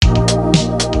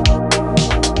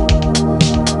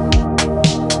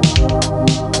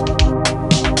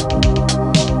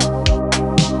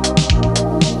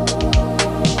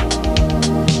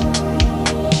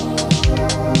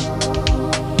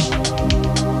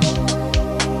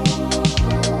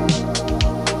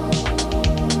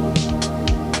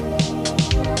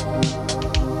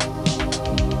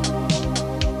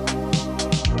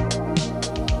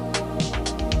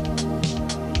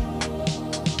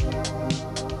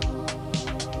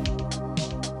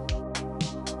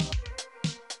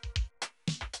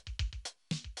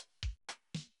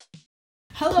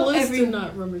Hello, Please everyone. do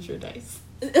not rummage your dice.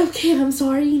 Okay, I'm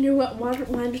sorry. You know what? Why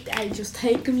don't I just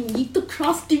take them and eat the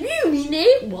cross the room, you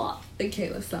know? What?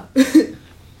 Okay, let's stop. Dice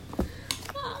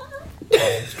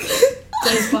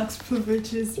box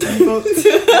privileges invoked.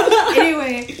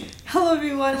 Anyway, hello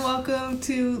everyone. Welcome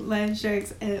to Land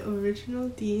Sharks, an original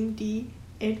D&D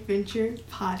adventure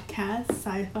podcast,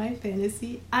 sci-fi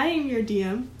fantasy. I am your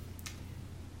DM.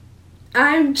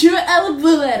 I'm Druid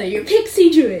Ella, your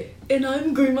pixie druid. And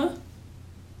I'm Grima.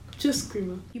 Just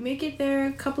Grima. You make it there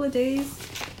a couple of days,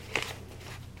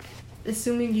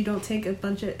 assuming you don't take a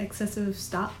bunch of excessive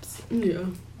stops. Yeah.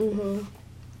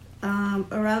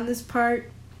 Around this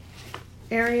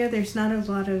area, there's not a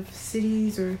lot of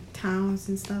cities or towns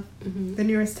and stuff. Mm-hmm. The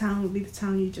nearest town would be the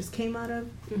town you just came out of.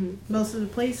 Mm-hmm. Most of the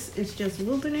place is just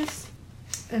wilderness.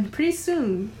 And pretty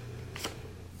soon,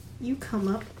 you come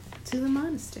up to the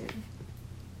monastery.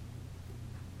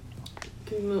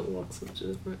 Grima walks up to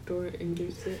the front door and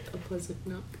gives it a pleasant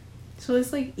knock. So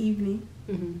it's like evening.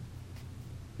 Mm-hmm.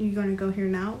 You gonna go here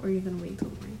now, or you gonna wait till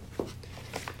morning?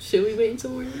 Should we wait until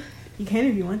morning? You can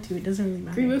if you want to. It doesn't really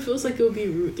matter. Grima feels like it would be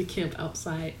rude to camp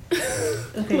outside.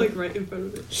 Okay. Like right in front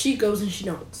of it. She goes and she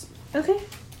knocks. Okay.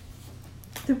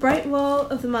 The bright wall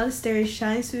of the monastery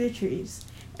shines through the trees.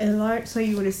 So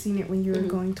you would have seen it when you were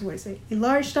going towards it. A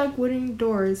large dark wooden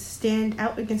doors stand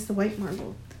out against the white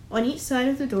marble. On each side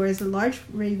of the door is a large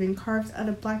raven carved out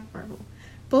of black marble.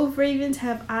 Both ravens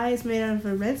have eyes made out of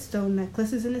a red stone that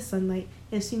glistens in the sunlight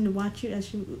and seem to watch you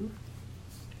as you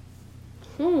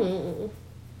move.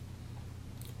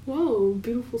 Whoa,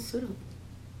 beautiful setup.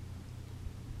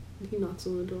 He knocks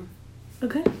on the door.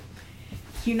 Okay.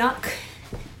 You knock,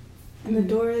 and the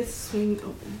doors swing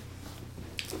open.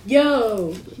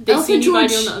 Yo! They Alpha see anybody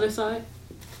George. on the other side?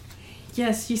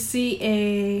 Yes, you see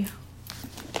a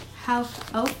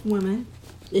half-elf woman.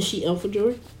 Is she Alpha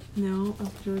George? No,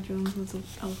 Elf George Jones was an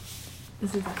elf.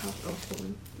 This is a half-elf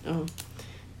woman. Oh.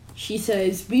 She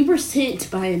says, we were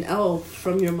sent by an elf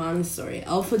from your monastery.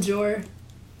 Alpha Jor?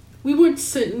 We weren't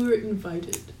sent, we were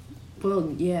invited.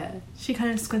 Well, yeah. She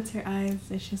kind of squints her eyes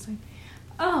and she's like,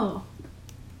 oh.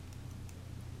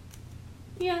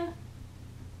 Yeah.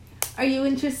 Are you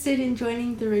interested in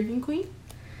joining the Raven Queen?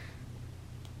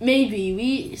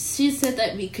 Maybe. She said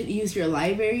that we could use your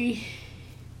library.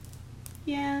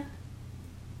 Yeah.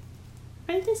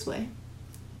 Right this way.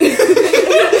 She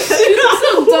was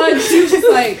so done. She was just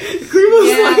like, Grima's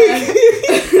yeah.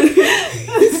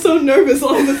 like so nervous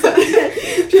all of a sudden.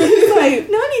 She was like,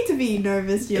 no need to be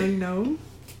nervous, young gnome.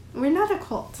 We're not a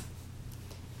cult.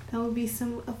 That will be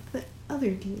some of the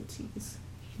other deities,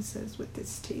 she says with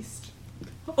distaste.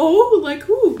 Oh, like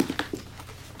who?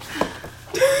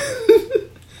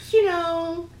 You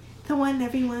know, the one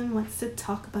everyone wants to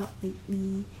talk about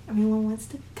lately. Everyone wants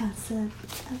to gossip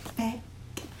about.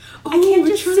 Oh, I can't we're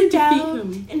just trying sit to defeat down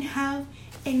him. and have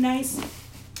a nice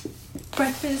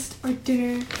breakfast or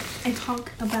dinner and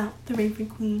talk about the Raven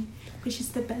Queen, which is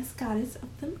the best goddess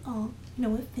of them all.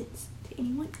 No offense to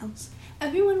anyone else.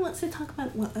 Everyone wants to talk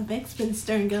about what Avek's been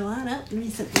stirring a lot up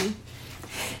recently.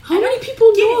 How many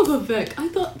people know of Avec? I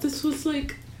thought this was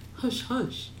like hush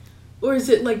hush. Or is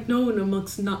it like known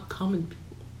amongst not common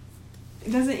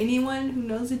people? Doesn't anyone who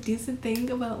knows a decent thing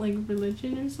about like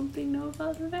religion or something know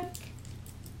about Avek?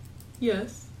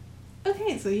 Yes.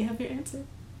 Okay, so you have your answer.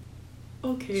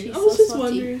 Okay. She's I was so just salty.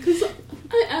 wondering because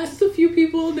I asked a few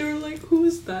people and they were like, "Who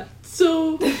is that?"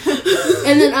 So.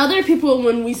 And then other people,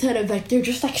 when we said it, like, they're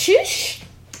just like, shush.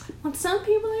 Well, some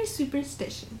people are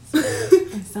superstitious,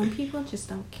 and some people just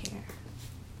don't care.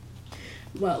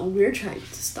 Well, we're trying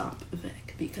to stop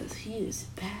Vec because he is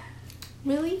bad.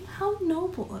 Really? How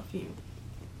noble of you.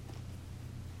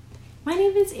 My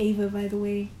name is Ava, by the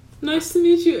way. Nice to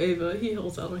meet you, Ava. He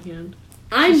holds out a hand.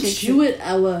 I'm shakes Jewett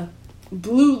Ella.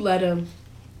 Blue let him.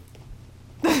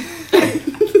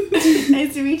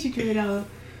 Nice to meet you, Druidella.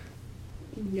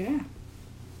 Yeah.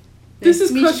 This Nice is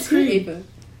to meet you Crush too, Cream. Ava.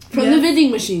 From Yes. the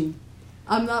vending machine.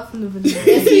 I'm not from the Vanilla.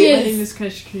 Yes, he My is. name is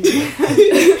Crush Cream.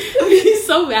 He's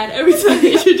so mad every time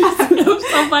he introduces him.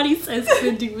 Somebody says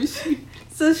vending machine.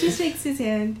 So she shakes his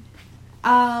hand.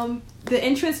 The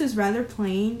entrance is rather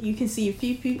plain. You can see a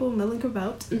few people milling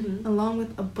about, Mm-hmm. along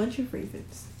with a bunch of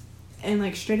ravens. And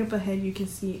like straight up ahead, you can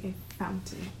see a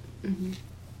fountain. Mm-hmm.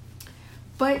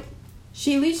 But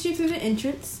she leads you through the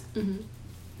entrance. Mm-hmm.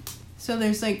 So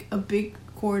there's like a big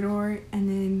corridor and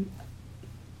then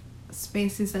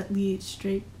spaces that lead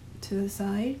straight to the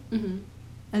side. Mm-hmm.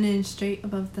 And then straight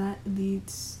above that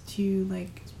leads to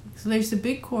like, so there's a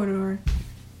big corridor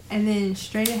and then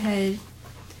straight ahead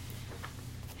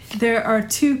there are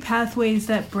two pathways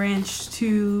that branch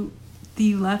to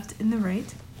the left and the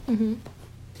right. Mm-hmm.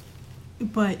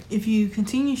 But if you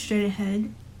continue straight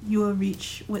ahead, you will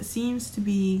reach what seems to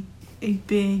be a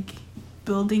big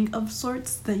building of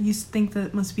sorts that you think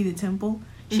that must be the temple.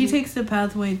 She takes the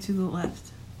pathway to the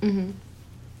left. Mm-hmm.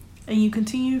 And you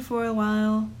continue for a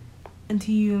while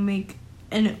until you make...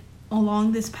 And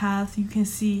along this path, you can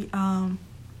see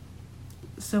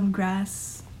some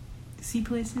grass. See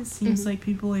places? Seems like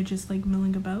people are just, like,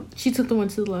 milling about. She took the one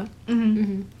to the left.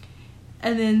 And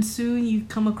then soon you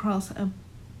come across a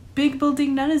big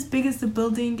building, not as big as the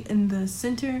building in the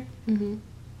center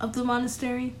of the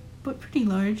monastery, but pretty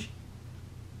large.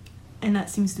 And that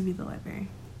seems to be the library.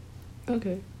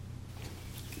 Okay.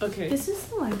 This is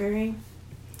the library.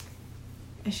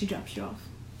 And she drops you off.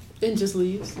 And just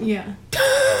leaves. Yeah.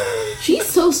 She's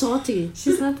so salty.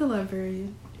 She's not the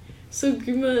librarian. So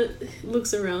Grima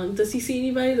looks around. Does he see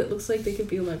anybody that looks like they could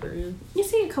be a librarian? You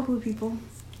see a couple of people.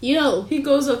 Yo. He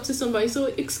goes up to somebody. So,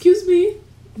 excuse me.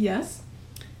 Yes.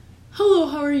 Hello,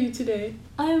 how are you today?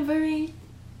 I am very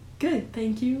good,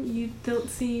 thank you. You don't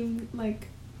seem like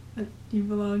you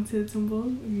belong to the temple.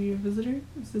 Are you a visitor?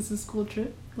 Is this a school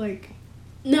trip? Like...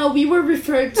 No, we were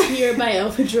referred to here by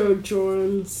Alpha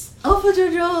Jones. Alpha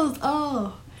Jones!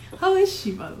 Oh! How is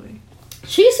she, by the way?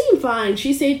 She seemed fine.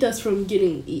 She saved us from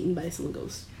getting eaten by some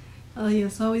ghosts. Oh,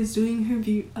 yes, always doing her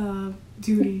duty.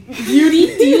 Beauty?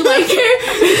 Do you like her?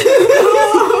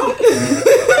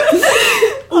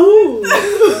 Ooh.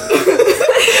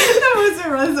 That was a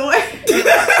runs away.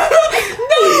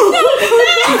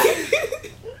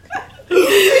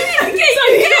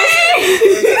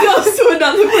 He goes to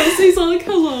another person. He's like,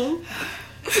 hello.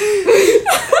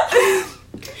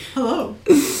 Hello.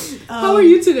 How are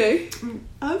you today?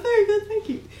 I'm very good, thank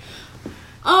you.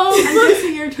 I'm I'm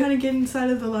guessing you're trying to get inside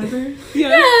of the library.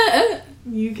 Yeah.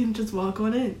 You can just walk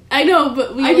on in. I know,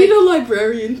 but we I need a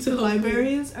librarian to The help me.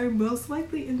 librarians are most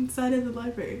likely inside of the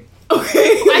library. Okay.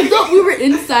 I thought we were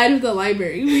inside of the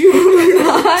library. We were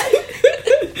not.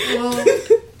 Well,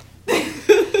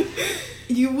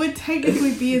 you would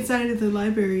technically be inside of the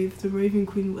library if the Raven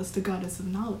Queen was the goddess of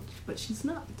knowledge, but she's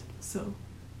not, so...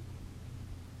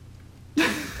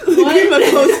 Grima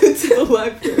goes into the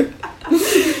library.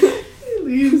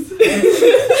 Leaves.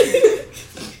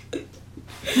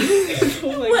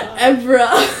 Oh my Whatever.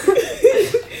 god.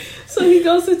 So he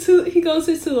goes into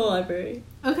the library.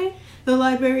 Okay. The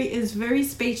library is very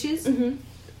spacious, Mm-hmm.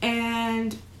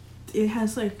 and it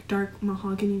has like dark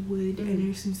mahogany wood, and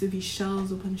there seems to be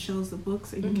shelves upon shelves of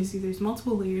books, and you can see there's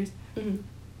multiple layers.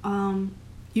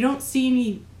 You don't see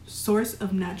any source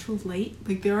of natural light.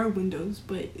 Like, there are windows,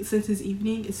 but since it's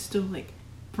evening, it's still like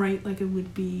bright, like it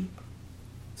would be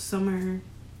summer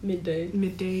Midday.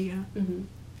 midday. Yeah. Mm-hmm.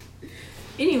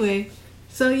 Anyway,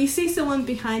 so you see someone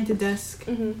behind the desk.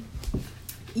 Mm-hmm.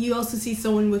 You also see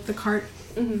someone with the cart.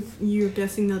 Mm-hmm. You're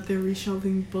guessing that they're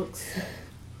reshelving books.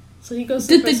 So he goes.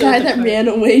 Did the guy that ran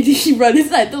away, did he run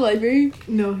inside the library?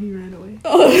 No, he ran away.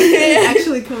 Oh, He's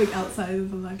actually coming outside of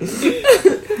the library.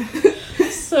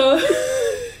 So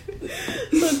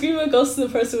Grima goes to the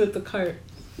person with the cart.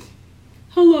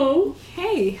 Hello.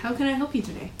 Hey, how can I help you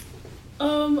today?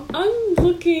 I'm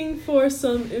looking for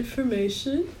some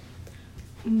information.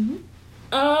 Mm-hmm.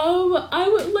 I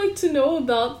would like to know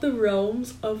about the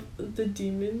realms of the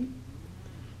demon.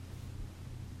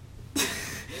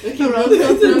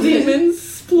 The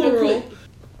demons, plural.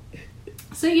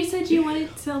 So you said you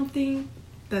wanted something...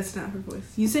 That's not her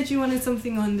voice. You said you wanted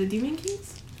something on the Demon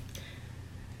Kings?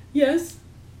 Yes.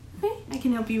 Okay, I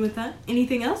can help you with that.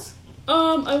 Anything else?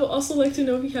 I would also like to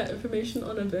know if you had information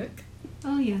on Avec.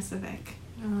 Oh, yes, Avec.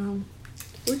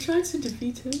 We're trying to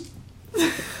defeat him.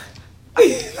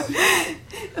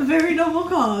 A very noble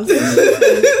cause.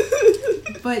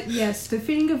 But yes,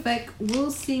 defeating Avec will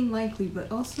seem likely,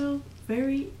 but also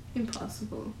very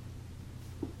impossible.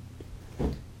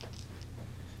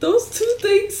 Those two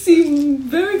things seem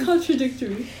very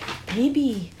contradictory.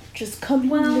 Baby, just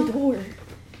come in the door.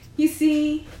 You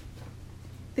see,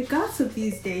 the gossip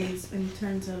these days in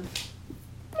terms of...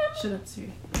 Shut up,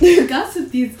 Siri. The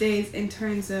gossip these days in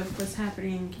terms of what's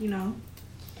happening, you know,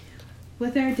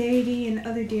 with our deity and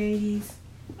other deities,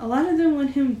 a lot of them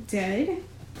want him dead,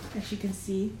 as you can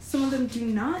see. Some of them do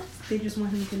not. They just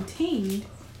want him contained.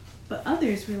 But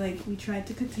others were like, we tried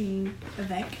to contain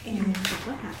Avec, and look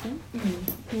what happened.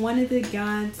 Mm-hmm. One of the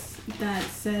gods that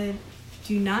said,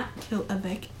 do not kill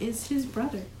Avec, is his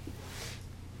brother.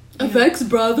 Avec's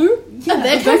brother? Yeah.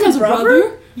 Avec has a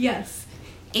brother? Yes.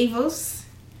 Avos,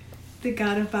 the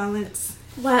god of balance.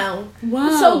 Wow.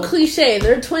 Wow. So cliche.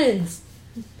 They're twins.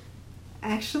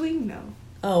 Actually, no.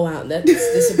 Oh wow, that's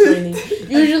disappointing.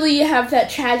 Usually you have that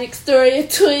tragic story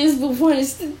of twins, but one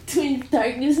is the twin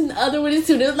darkness and the other one is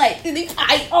twin of light, and they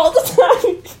fight all the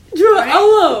time. Draw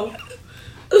hello.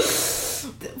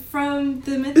 From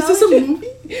the mythology. Is this a movie?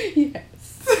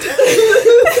 Yes.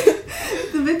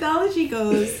 The mythology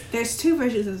goes, there's two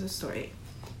versions of the story.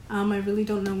 I really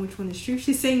don't know which one is true.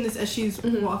 She's saying this as she's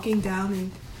walking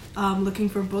down and looking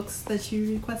for books that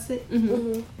she requested.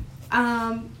 Mm-hmm.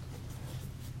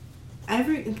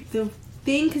 The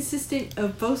thing consistent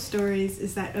of both stories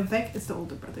is that Avec is the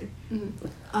older brother.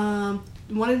 Mm-hmm.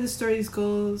 One of the stories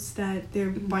goes that they're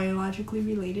biologically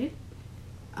related.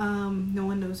 No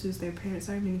one knows who their parents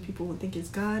are. Many people would think it's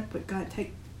God, but God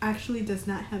actually does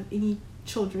not have any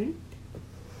children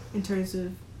in terms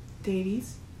of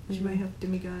deities. She might have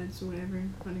demigods or whatever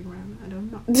running around. I don't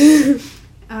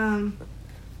know.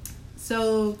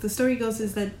 So the story goes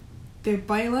is that they're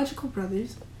biological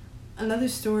brothers. Another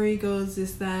story goes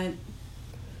is that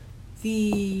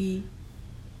the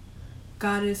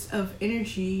goddess of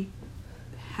energy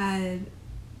had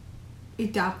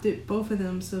adopted both of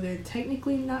them, so they're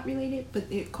technically not related, but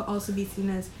it could also be seen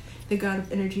as the god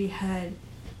of energy had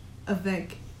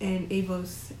Avec and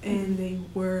Avos, and they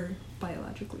were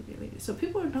biologically related. So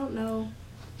people don't know.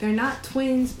 They're not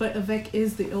twins, but Avec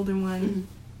is the older one. Mm-hmm.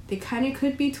 They kind of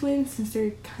could be twins since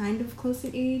they're kind of close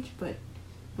in age, but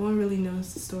no one really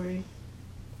knows the story.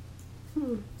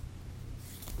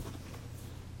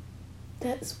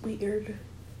 That's weird.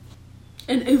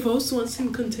 And Evos wants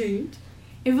him contained.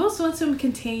 Avos wants him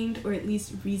contained or at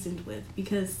least reasoned with,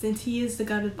 because since he is the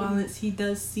god of balance, he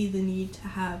does see the need to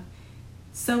have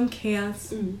some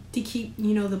chaos to keep,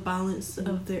 the balance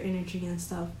of their energy and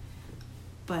stuff.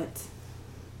 But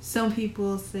some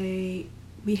people say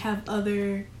we have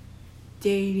other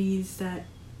deities that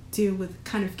deal with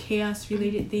kind of chaos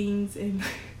related things and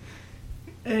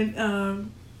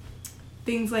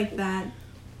things like that.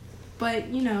 But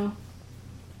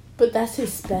But that's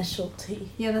his specialty.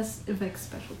 yeah, that's Avec's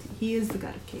specialty. He is the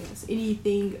god of chaos.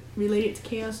 Anything related to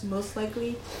chaos most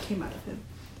likely came out of him.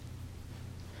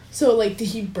 So, like, did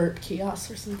he burp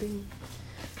chaos or something?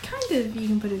 Kind of, you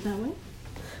can put it that way.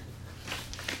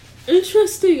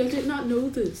 Interesting. I did not know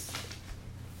this.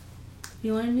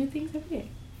 You learn new things every day.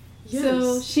 Yes.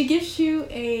 So she gives you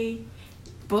a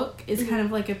book. It's kind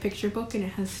of like a picture book, and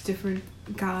it has different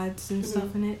gods and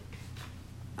stuff in it.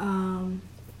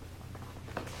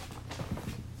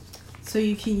 So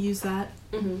you can use that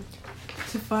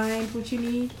to find what you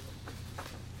need.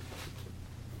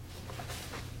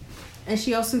 And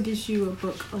she also gives you a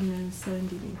book on the 7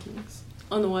 Demon Kings.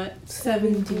 On the what?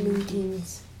 7 Demon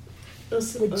Kings.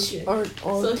 Which aren't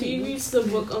all So he demons. reads the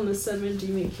book on the 7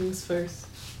 Demon Kings first.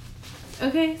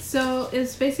 Okay, so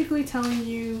it's basically telling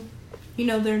you,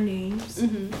 their names.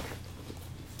 Mm-hmm.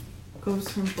 Goes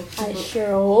from book to I book.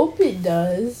 sure hope it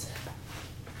does.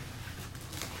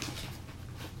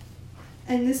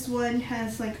 And this one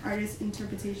has like artist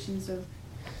interpretations of.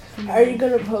 Are you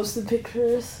gonna post the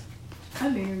pictures? I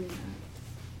may or may not.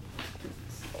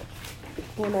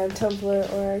 One on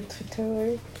Tumblr or on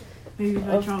Twitter Maybe if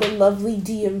I of draw. the lovely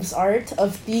DM's art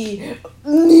of the.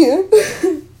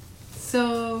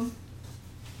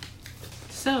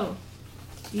 So,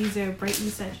 these are brightly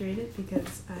saturated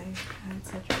because I had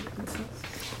saturated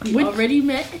myself. We already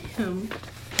met him.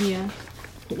 Yeah.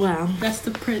 Wow. That's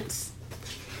the prince.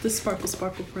 The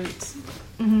Sparkle Prince.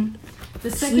 Mm-hmm.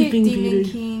 The second Sleeping Demon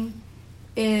Beauty. King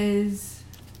is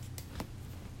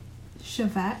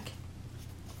Shavak.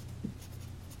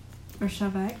 Or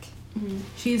Shavak. Mm-hmm.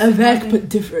 She's Avec, the but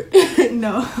different.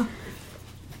 no.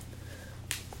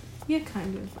 Yeah,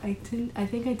 kind of. I think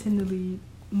I tend to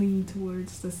lean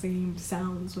towards the same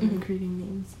sounds when I'm creating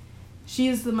names. She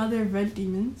is the mother of red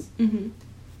demons. Mm-hmm.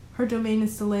 Her domain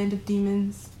is the land of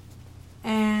demons.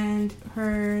 And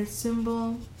her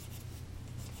symbol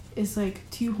is like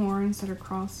 2 horns that are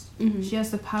crossed. Mm-hmm. She has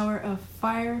the power of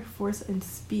fire, force, and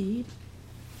speed.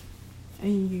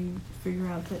 And you figure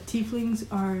out that tieflings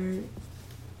are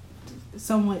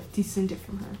somewhat descended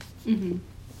from her. Mm-hmm.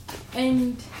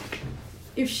 And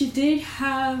if she did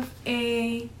have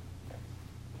a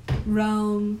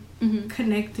realm Mm-hmm.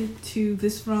 connected to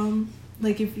this realm,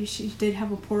 like if she did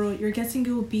have a portal, you're guessing it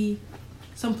would be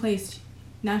someplace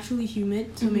naturally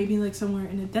humid, so maybe like somewhere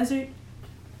in a desert,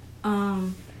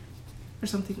 or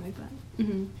something like that.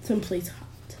 Mm-hmm. Someplace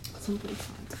hot. Someplace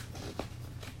hot.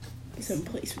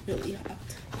 Someplace really hot.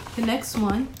 The next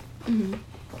one, Mm-hmm.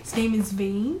 his name is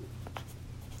Vane,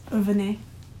 or Vinay,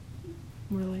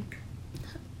 more like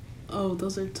Oh,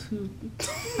 those are 2.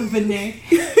 Vinay.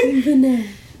 Vanilla.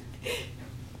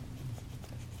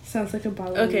 Sounds like a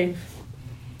bottle. Okay.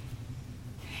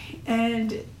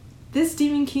 And this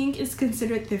Demon King is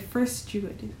considered the first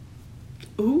druid.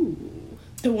 Ooh.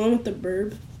 The one with the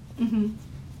burb. Mm-hmm.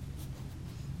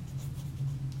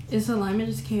 Its alignment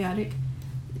is chaotic.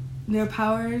 Their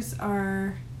powers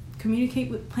are communicate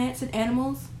with plants and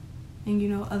animals, and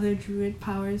other druid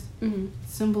powers. Mm-hmm.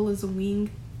 Symbol is a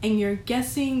wing, and you're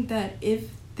guessing that if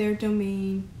their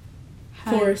domain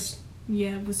had, Forest.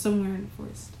 yeah, was somewhere in the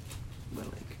forest. But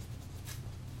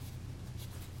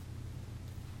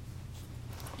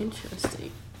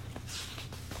Interesting.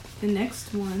 the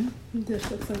next one, This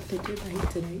looks like they did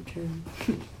night to night journey.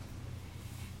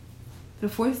 the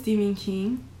fourth Demon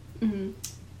King, Mm-hmm.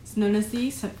 is known as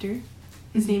the Scepter.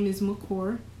 His name is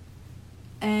Makor,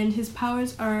 and his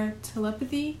powers are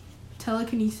telepathy,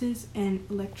 telekinesis, and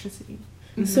electricity.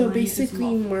 And So mine is basically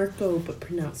lawful. Marco, but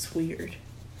pronounced weird.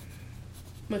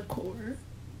 Makor.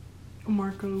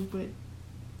 Marco, but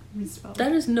misspelled.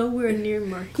 That is nowhere near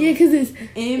Marco. Yeah, because it's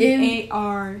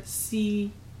Marco,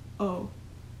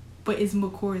 but it's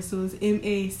Makor, so it's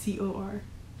Macor.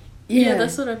 Yeah,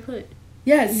 that's what I put.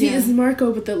 Yeah, see, Yeah. it's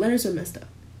Marco, but the letters are messed up.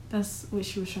 That's what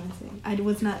she was trying to say. I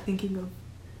was not thinking of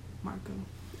Marco.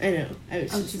 I know. I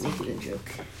was I was just just making a joke.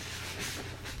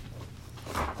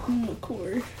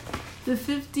 Makor. The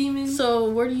fifth demon. So,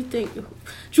 where do you think,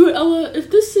 Druella? If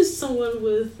this is someone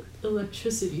with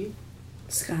electricity,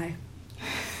 Sky.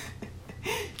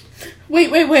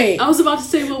 Wait. I was about to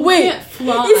say, well, Wait, we can't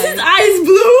fly. Is his eyes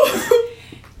blue?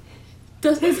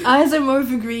 His eyes are more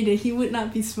of a green, and he would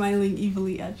not be smiling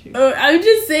evilly at you. I'm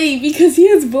just saying because he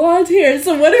has blonde hair.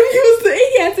 So what if he was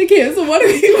he has a kid? So what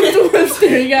if he was the one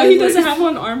staring at He him? doesn't have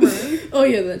on armor Oh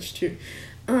yeah, that's true.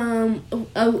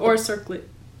 or a circlet.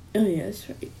 Oh yeah, that's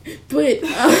right. But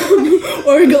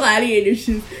or gladiator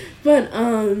shoes. But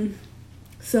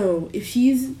so if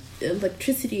he's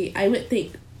electricity, I would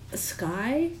think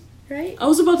sky, right? I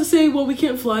was about to say, well, we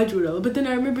can't fly, Druella, but then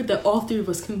I remembered that all three of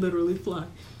us can literally fly.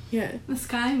 Yeah. The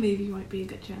sky maybe might be a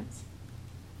good chance.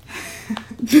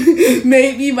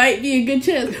 Maybe might be a good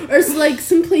chance. Or it's like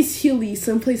someplace hilly,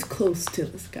 someplace close to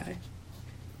the sky.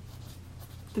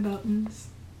 The mountains.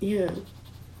 Yeah.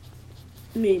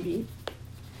 Maybe.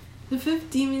 The fifth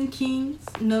demon king,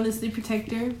 known as the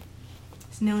Protector,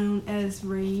 is known as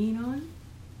Raynon.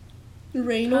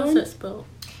 Rain How's on? that spelled?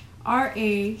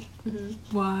 Rayeon.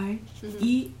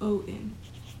 Mm-hmm.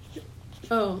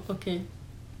 Oh, okay.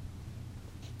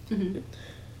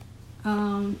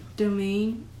 Mm-hmm.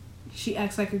 Domain. She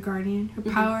acts like a guardian. Her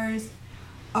powers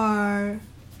are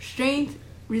strength,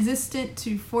 resistant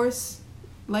to force,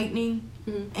 lightning,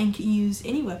 and can use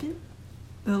any weapon.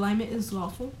 The alignment is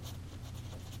lawful.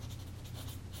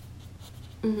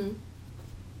 Mm-hmm.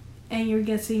 And you're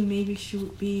guessing maybe she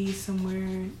would be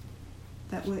somewhere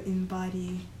that would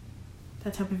embody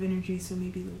that type of energy, so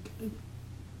maybe like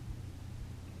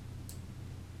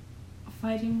a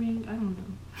fighting ring? I don't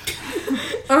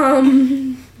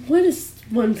know. What is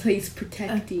one place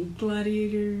protecting?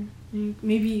 Gladiator ring.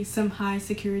 Maybe some high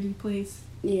security place.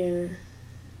 Yeah.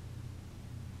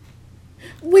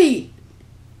 Wait.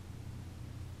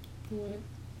 What?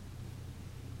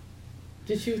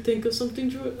 Did you think of something,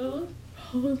 Druella?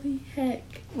 Holy heck.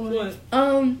 What?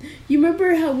 You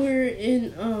remember how we're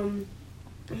in,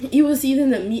 it was either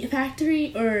the meat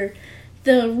factory or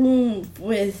the room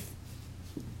with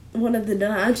one of the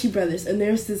Nanachi brothers, and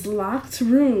there's this locked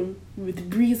room with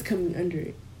breeze coming under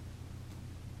it.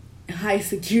 High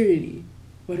security.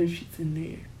 What if she's in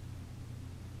there?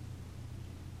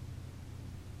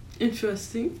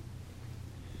 Interesting.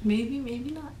 Maybe,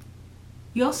 maybe not.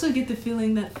 You also get the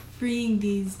feeling that freeing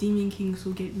these demon kings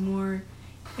will get more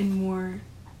and more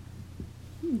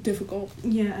Difficult.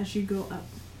 as you go up.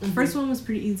 The first one was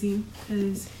pretty easy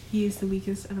because he is the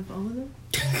weakest out of all of them,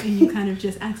 and you kind of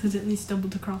just accidentally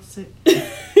stumbled across it.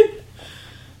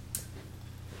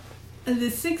 The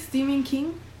sixth demon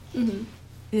king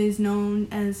is known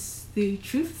as the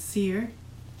Truth Seer.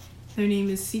 Their name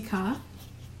is Sika.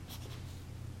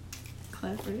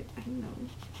 Clever, I know.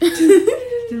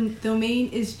 The domain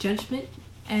is judgment,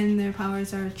 and their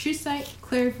powers are true sight,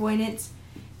 clairvoyance,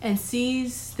 and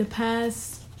sees the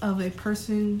past of a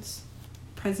person's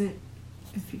present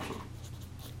and future.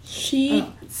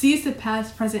 Sees the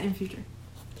past, present, and future.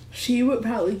 She would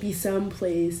probably be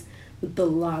someplace with a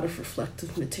lot of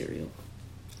reflective material.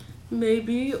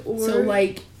 Maybe, or... So,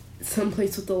 like,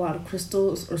 someplace with a lot of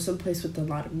crystals or someplace with a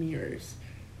lot of mirrors.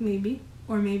 Maybe.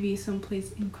 Or maybe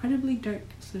someplace incredibly dark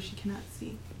so she cannot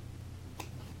see.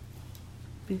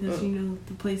 Because,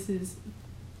 the places,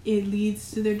 it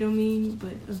leads to their domain,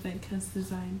 but Avec has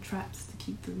designed traps to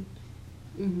keep them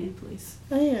in place.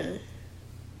 Oh, yeah.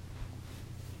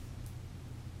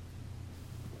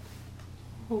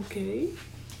 Okay.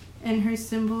 And her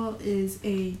symbol is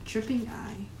a dripping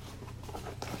eye.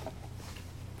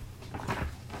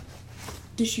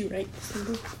 Did she write the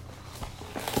symbol?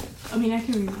 I mean, I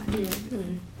can remind you.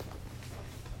 Mm.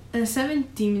 The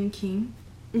seventh demon king,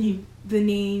 the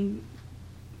name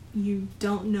you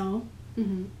don't know.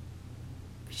 Mm-hmm.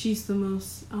 She's the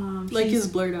most Like she's- it's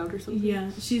blurred out or something.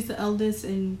 Yeah, she's the eldest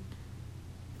and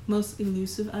most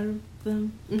elusive out of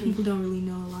them. Mhm. People don't really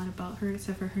know a lot about her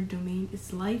except for her domain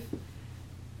is life.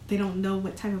 They don't know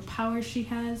what type of power she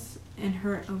has, and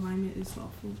her alignment is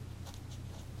lawful.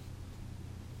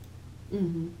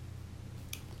 Mm-hmm.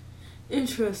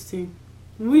 Interesting.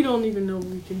 We don't even know where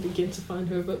we can begin to find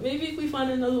her, but maybe if we find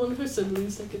another one of her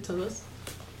siblings that could tell us.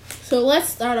 So let's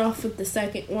start off with the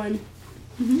second one.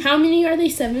 Mhm. How many are they?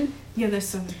 7? Yeah, there's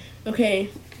 7. Okay.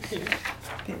 Okay.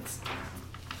 Thanks.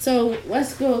 So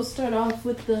let's go start off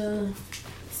with the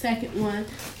second one.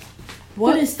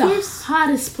 What But is the first-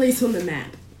 hottest place on the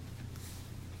map?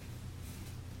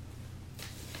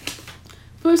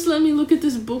 First, let me look at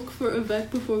this book for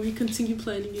Avec before we continue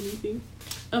planning anything.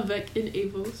 Avec in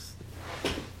Avos.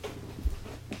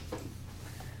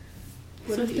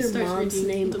 What So if he their starts mom's reading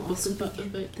name the book also about began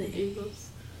Avec with in the A? Avos.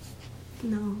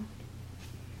 No.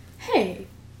 Hey,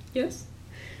 Yes?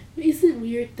 is it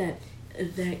weird that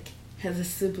Avec has a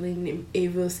sibling named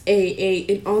Avos A,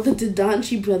 and all the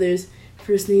Dadanchi brothers'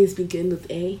 first names begin with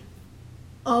A?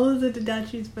 All of the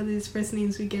Dadachi's brothers' first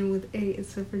names begin with A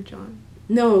except for John.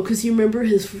 No, because you remember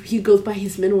he goes by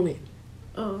his middle name.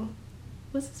 Oh.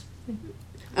 What's his first name?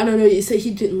 I don't know, you said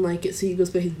he didn't like it, so he goes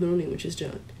by his middle name, which is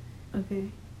John. Okay.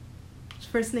 His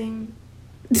first name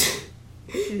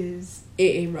is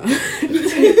A. Ron.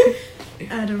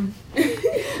 Adam.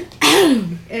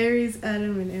 Aries,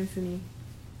 Adam, and Anthony.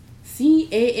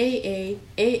 C-A-A-A-A-A.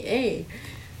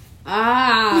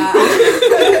 Ah.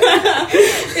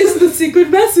 It's the secret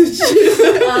message.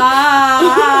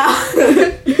 Ah.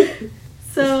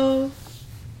 So,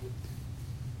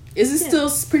 Is it Yeah. still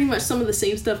pretty much some of the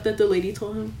same stuff that the lady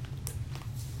told him?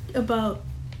 about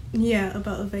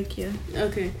Avekia.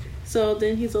 Okay. So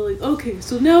then he's all like, okay,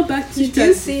 so now back to You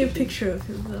do see a picture of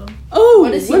him though. Oh,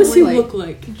 What what does does he he look look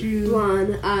like? Drew.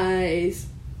 Blonde eyes.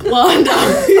 Blonde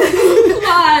eyes.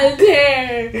 Blonde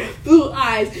hair. Blue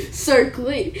eyes.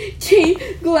 Circling. Chain.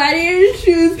 Gladiator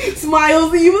shoes.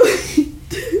 Smiles evil.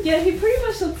 Yeah, he pretty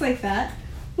much looks like that.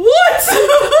 What?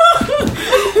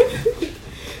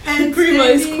 And Grima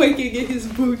is standing- quaking in his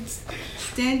boots.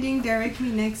 Standing directly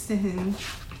next to him,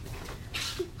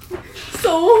 So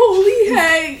holy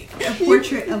heck. a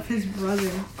portrait of his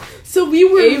brother. So we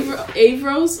were.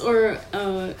 Avros or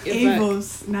Avec?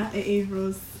 Avos, not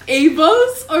Avros.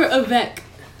 Avos or Avec?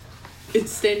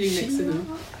 It's standing next to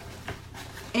them.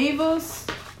 Avos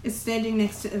is standing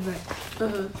next to Avec.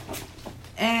 Uh-huh.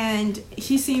 And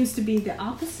he seems to be the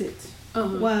opposite.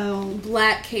 Uh-huh. Well,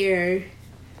 Black hair.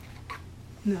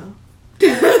 no. Blue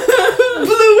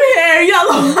hair.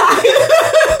 Yellow eyes.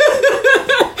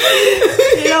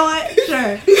 You know what?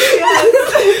 Sure. He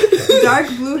has dark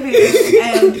blue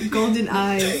hair and golden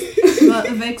eyes. But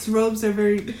Avec's robes are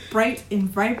very bright and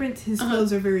vibrant. His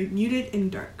clothes are very muted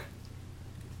and dark.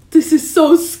 This is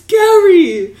so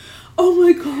scary. Oh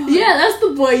my god. Yeah, that's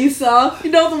the boy you saw.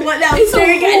 You know, the one that was It's a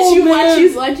staring at whole you man. while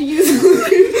she's watching you.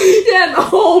 Yeah, the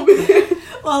whole man.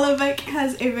 While Avec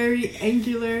has a very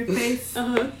angular face,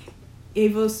 Uh-huh.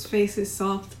 Avos' face is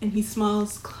soft and he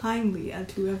smiles kindly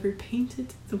at whoever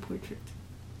painted the portrait.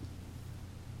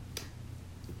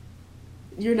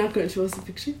 You're not going to show us the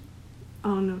picture?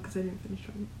 Oh no, because I didn't finish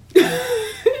drawing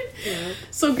it. Yeah.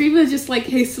 So Grima just like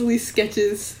hastily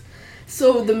sketches.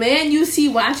 So the man you see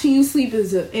watching you sleep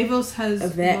is a... Avos has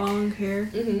Avec. long hair.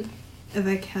 Mm-hmm.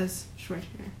 Avec has short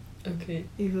hair. Okay.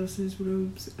 Avos'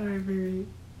 robes are very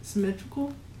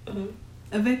symmetrical. Uh-huh.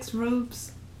 Avec's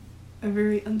robes are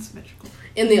very unsymmetrical.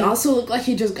 And they also look like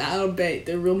he just got out of bed.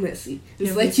 They're real messy. It's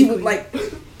Yeah, like he would basically.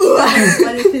 like...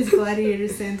 One of his gladiator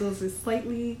sandals is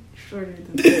slightly shorter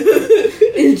than the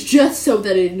It's just so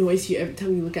that it annoys you every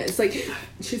time you look at it. It's like,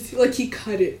 just like he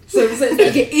cut it. So it's like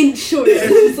an inch shorter.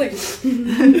 It's like,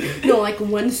 no, like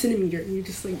 1 centimeter. And you're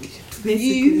just like,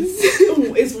 please.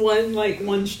 Is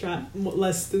one strap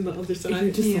less than the other And you're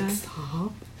side? just Yeah. like,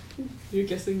 stop. You're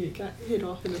guessing you got hit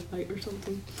off in a fight or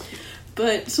something.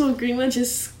 But so Grima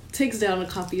just takes down a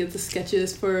copy of the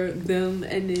sketches for them,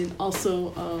 and then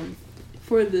also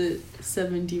for the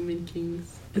 7 demon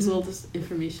kings as well as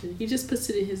information. He just puts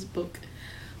it in his book.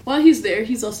 While he's there,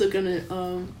 he's also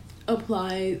gonna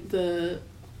apply the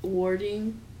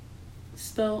warding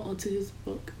spell onto his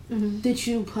book. Mm-hmm. Did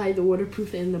you apply the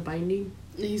waterproof and the binding?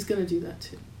 And he's gonna do that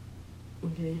too.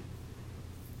 Okay.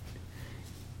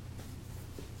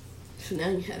 So now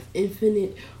you have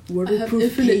infinite I waterproof have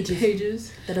infinite pages,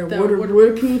 pages that are that are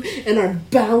waterproof and are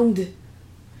bound.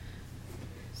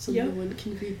 so Yep. no one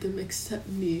can read them except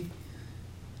me.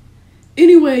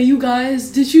 Anyway, you guys,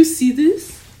 did you see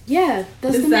this? Yeah,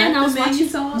 that's Is the man that I was the man you watching.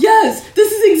 saw? Yes, this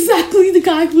is exactly the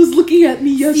guy who was looking at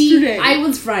me yesterday. See, I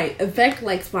was right. Avec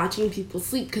likes watching people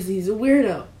sleep because he's a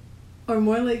weirdo. Or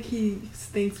more like he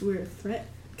thinks we're a threat,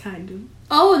 kind of.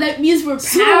 Oh, that means we're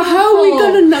powerful. So how are we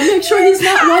gonna make sure he's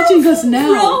not watching us now?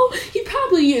 Bro, he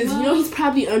probably is. Well, you know, he's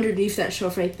probably underneath that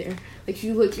shelf right there. Like, if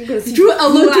you look, you're gonna see. Drew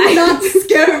Ella, do blue not eyes.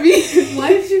 scare me. Why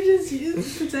did you just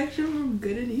use protection from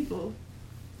good and evil?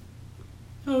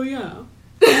 Oh yeah.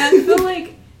 And I feel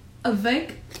like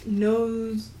Avec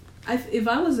knows. If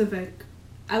I was Avec,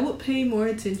 I would pay more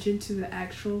attention to the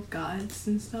actual gods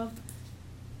and stuff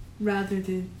rather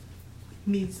than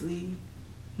measly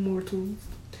mortals.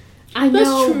 I That's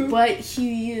know, true. but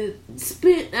he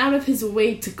spent out of his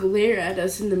way to glare at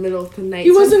us in the middle of the night.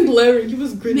 He wasn't glaring, he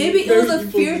was grinning. Maybe it very was a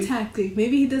evilly. fear tactic.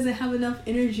 Maybe he doesn't have enough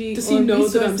energy. Does or he know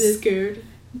that I'm resources scared?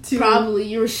 to Probably.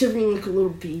 You were shivering like a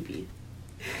little baby.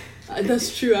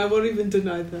 That's true, I won't even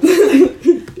deny that.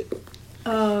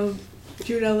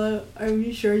 Junella, are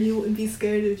you sure you wouldn't be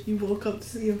scared if you woke up to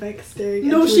see Avec staring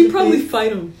No, at you? she'd in the probably face?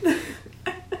 fight him.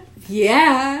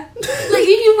 Yeah. Like,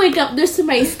 if you wake up, there's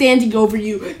somebody standing over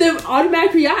you, the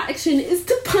automatic reaction is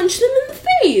to punch them in the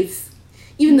face.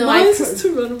 Even though Why is this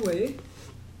to run away?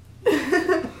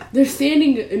 they're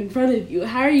standing in front of you,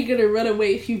 how are you gonna run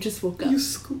away if you just woke up? You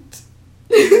scoot.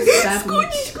 Stab him.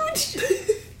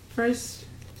 Scooch. First,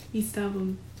 you stab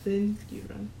him, then you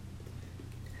run.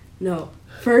 No.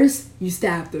 First, you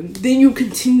stab them, then you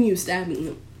continue stabbing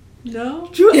them. No?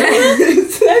 Drew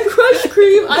and Crush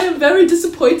Cream, I am very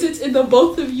disappointed in the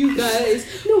both of you guys.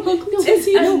 No, How no,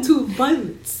 continue I don't- to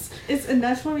violence. It's a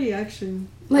natural reaction.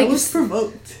 Like, I was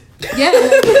provoked. Yeah,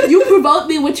 like, you provoked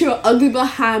me with your ugly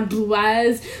behind blue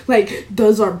eyes. Like,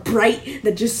 those are bright,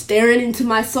 that just staring into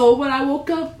my soul when I woke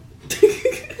up.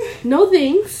 No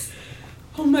thanks.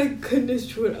 Oh my goodness,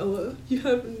 Drew Ella, you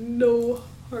have no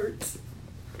heart.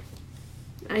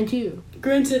 I do.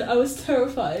 Granted, I was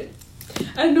terrified.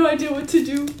 I had no idea what to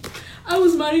do. I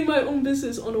was minding my own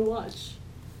business on a watch.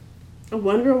 I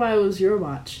wonder why it was your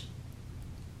watch.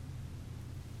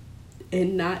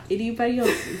 And not anybody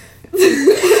else's. He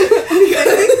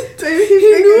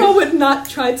knew I would not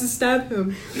try to stab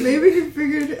him. Maybe he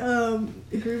figured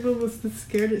Greenville was the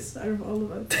scaredest out of all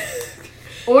of us.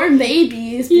 Or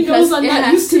maybe it's He because knows I'm it not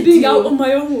has used to being do- out on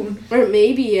my own. Or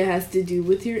maybe it has to do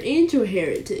with your angel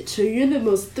heritage. So you're the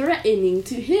most threatening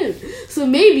to him. So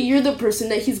maybe you're the person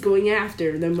that he's going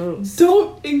after the most.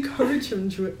 Don't encourage him,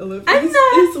 Drew Ella. I'm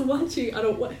He's watching. I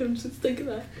don't want him to think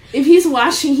that. If he's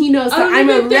watching, he knows I that don't I'm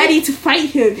even ready to fight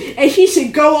him, and he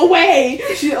should go away.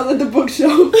 She's on the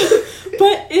bookshelf.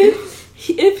 But if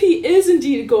he is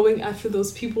indeed going after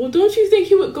those people, don't you think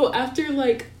he would go after,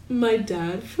 like, my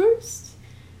dad first?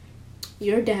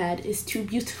 Your dad is too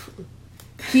beautiful.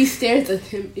 He stares at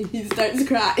him and he starts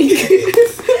crying.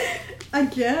 I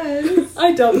guess.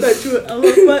 I doubt that, Drew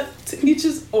Ella, but to each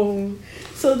his own.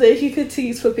 So that he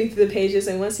continues flipping through the pages,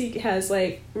 and once he has,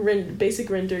 like, basic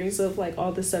renderings of, like,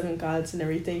 all the 7 gods and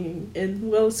everything,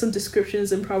 and, well, some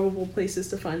descriptions and probable places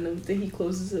to find them, then he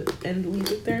closes it and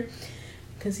leaves it there.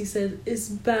 Because he said, it's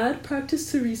bad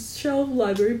practice to reshelve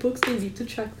library books. They need to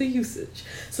track the usage.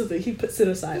 So that he puts it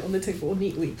aside on the table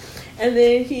neatly. And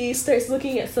then he starts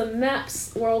looking at some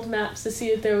maps, world maps, to see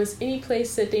if there was any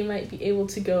place that they might be able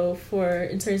to go for,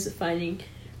 in terms of finding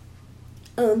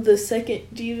the second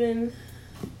demon,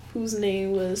 whose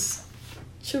name was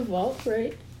Shavolk,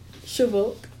 right?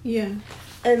 Shavolk. Yeah.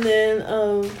 And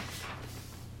then,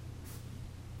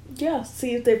 yeah,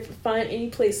 see if they find any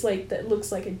place like that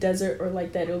looks like a desert, or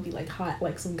like that it'll be like hot,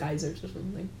 like some geysers or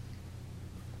something,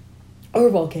 or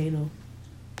a volcano.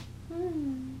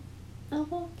 A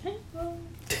volcano.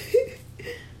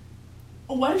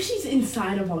 What if she's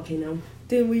inside a volcano?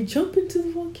 Then we jump into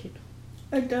the volcano.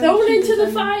 Throw it into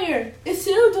the fire. It's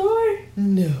Isildur.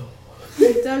 No.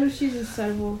 I doubt if she's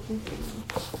inside of a volcano.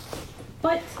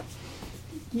 But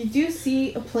you do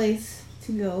see a place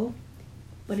to go,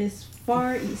 but it's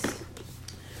far east.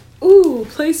 Ooh,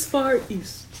 place far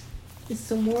east. It's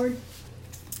some more.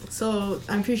 So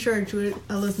I'm pretty sure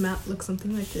Ella's map looks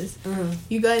something like this.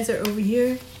 You guys are over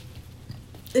here,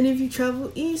 and if you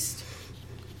travel east,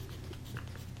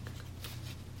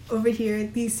 over here,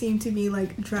 these seem to be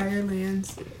like drier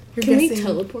lands. You're Can we guessing-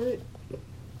 teleport?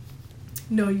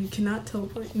 No, you cannot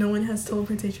teleport. No one has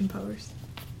teleportation powers,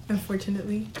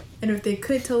 unfortunately. And if they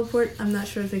could teleport, I'm not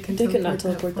sure if they can. They could not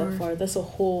teleport that far. That's a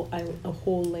whole island, a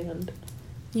whole land.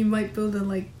 You might build a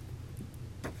like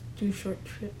do short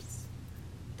trips.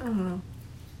 I don't know.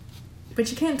 But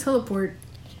you can't teleport.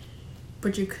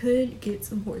 But you could get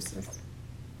some horses.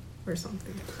 Or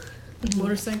something. A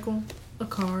motorcycle. A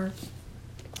car.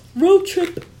 Road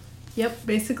trip. Yep,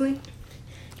 basically.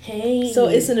 Hey. So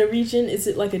it's in a region. Is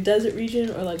it like a desert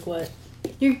region or like what?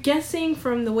 You're guessing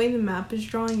from the way the map is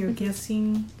drawn. You're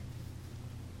guessing,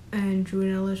 and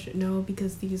Druidella should know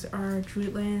because these are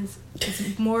Druid lands.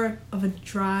 It's more of a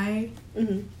dry.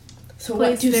 Mm-hmm. So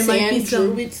place. what, do There might sand be some-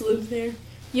 druids live there?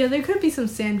 Yeah, there could be some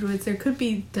sand druids. There could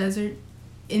be desert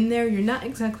in there. You're not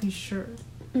exactly sure.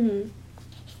 Mm-hmm.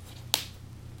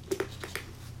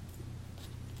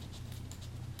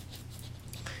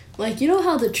 Like, you know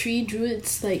how the tree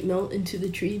druids, like, melt into the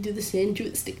tree? Do the sand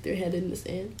druids stick their head in the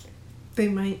sand? They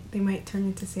might turn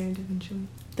into sand eventually.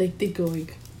 Like, they go,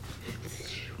 like...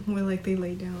 Or like they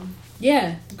lay down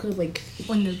Yeah. Go, like...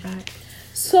 on their back.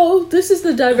 So this is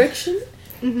the direction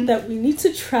Mm-hmm. that we need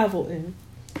to travel in.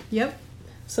 Yep.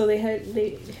 So they head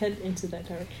into that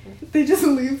direction. They just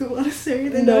leave the monastery.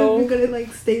 They're No. not even gonna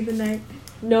like stay the night.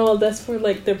 No, that's for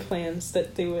like their plans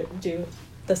that they would do.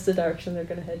 That's the direction they're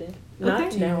gonna head in. Not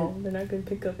Okay. now. They're not gonna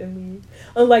pick up and leave.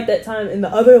 Unlike that time in the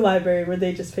other library where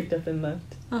they just picked up and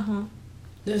left. Uh-huh.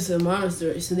 There's a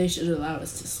monastery, so they should allow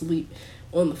us to sleep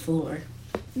on the floor.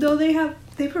 Though they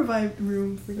provide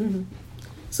room for you. Mm-hmm.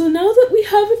 So now that we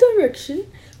have a direction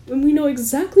and we know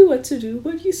exactly what to do,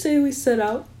 what do you say we set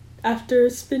out after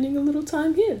spending a little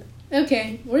time here?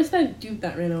 Okay, where's that dude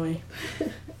that ran away?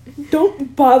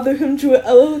 Don't bother him,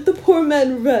 Druella. Let the poor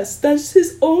man rest. That's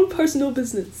his own personal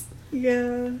business.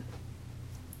 Yeah.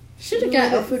 Should have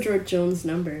got Alpha George Jones'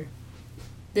 number.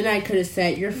 Then I could have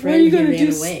said, your What are friend you here gonna ran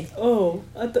do? away. Oh,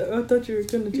 I thought you were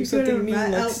gonna do You're something gonna mean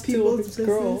rat like out steal people's his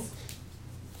girl. business.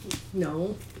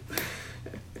 No.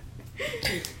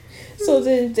 So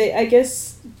then I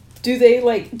guess, do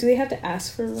they have to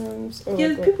ask for rooms? Or Yeah,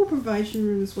 like what? people provide you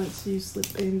rooms once you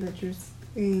slip in that you're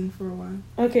staying for a while.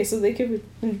 Okay, so they could,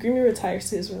 Grimy retires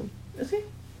to his room. Okay.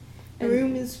 The And-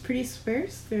 room is pretty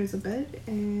sparse. There's a bed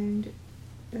and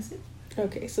that's it.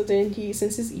 Okay, so then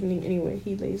since it's evening anyway,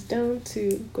 he lays down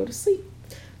to go to sleep.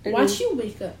 And Watch then, you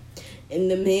wake up, and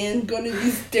the man gonna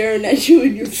be staring at you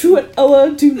in your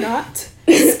Druella, do not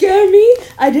scare me.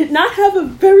 I did not have a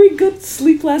very good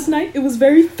sleep last night. It was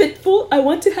very fitful. I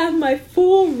want to have my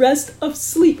full rest of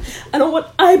sleep. I don't want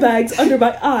eye bags under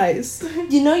my eyes.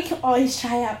 You know you can always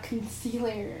try out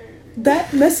concealer.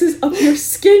 That messes up your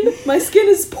skin. My skin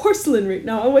is porcelain right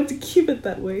now. I want to keep it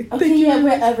that way. Okay, Thank you yeah, very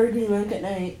much. whatever, Greenland, good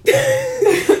night.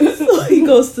 So he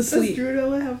goes to Does sleep.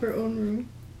 Druidella have her own room?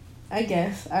 I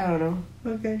guess, I don't know.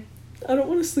 Okay. I don't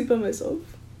want to sleep by myself.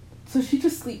 So she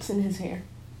just sleeps in his hair.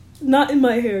 Not in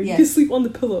my hair. You Yes. can sleep on the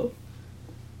pillow.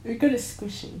 You're gonna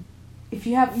squish him. If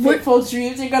you have What? fitful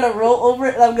dreams, you're gonna roll over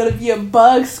it and I'm gonna be a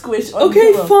bug squish on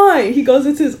Okay, the pillow. fine. He goes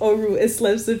into his own room and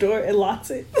slams the door and locks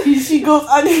it. She goes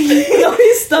underneath. No, he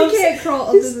She stumps. can't crawl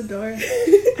under the door.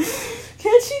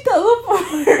 Can she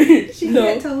teleport? She No.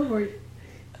 can't teleport.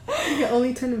 She can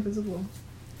only turn invisible.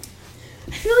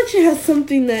 I feel like she has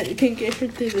something that can get her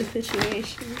through the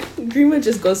situation. Greenwood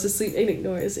just goes to sleep and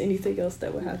ignores anything else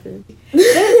that would happen. That's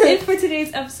it for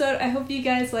today's episode. I hope you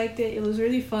guys liked it. It was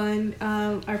really fun.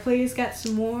 Our players got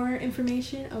some more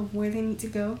information of where they need to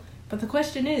go. But the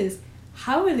question is,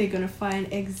 how are they going to find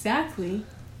exactly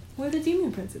where the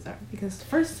demon princes are? Because the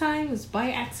first time was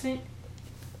by accident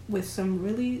with some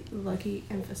really lucky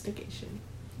investigation.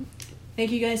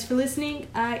 Thank you guys for listening.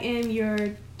 I am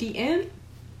your DM,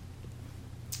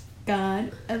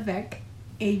 God, Avec,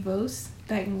 Avos,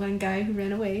 that one guy who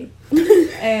ran away,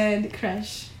 and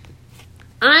Crush.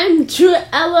 I'm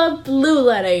Druella Blue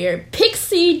Letter, your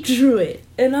pixie druid.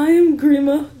 And I am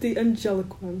Grima, the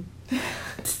angelic one.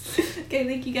 Okay,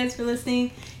 thank you guys for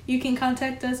listening. You can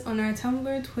contact us on our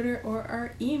Tumblr, Twitter, or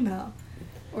our email.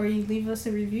 Or you leave us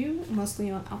a review, mostly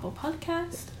on Apple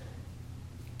Podcast.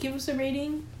 Give us a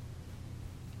rating.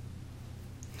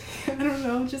 I don't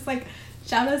know, just like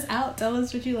shout us out. Tell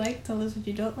us what you like. Tell us what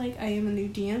you don't like. I am a new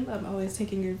DM. I'm always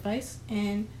taking your advice.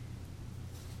 And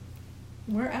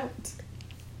we're out.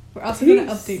 We're also going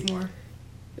to Peace. update more.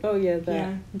 Oh yeah, that.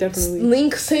 Yeah. Definitely.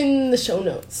 Links in the show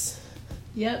notes.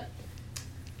 Yep.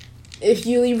 If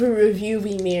you leave a review,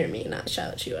 we may or may not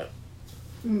shout you out.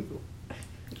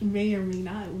 May or may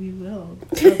not. We will.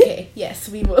 Okay, yes,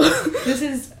 we will. This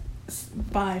is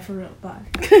bye for real.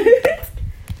 Bye.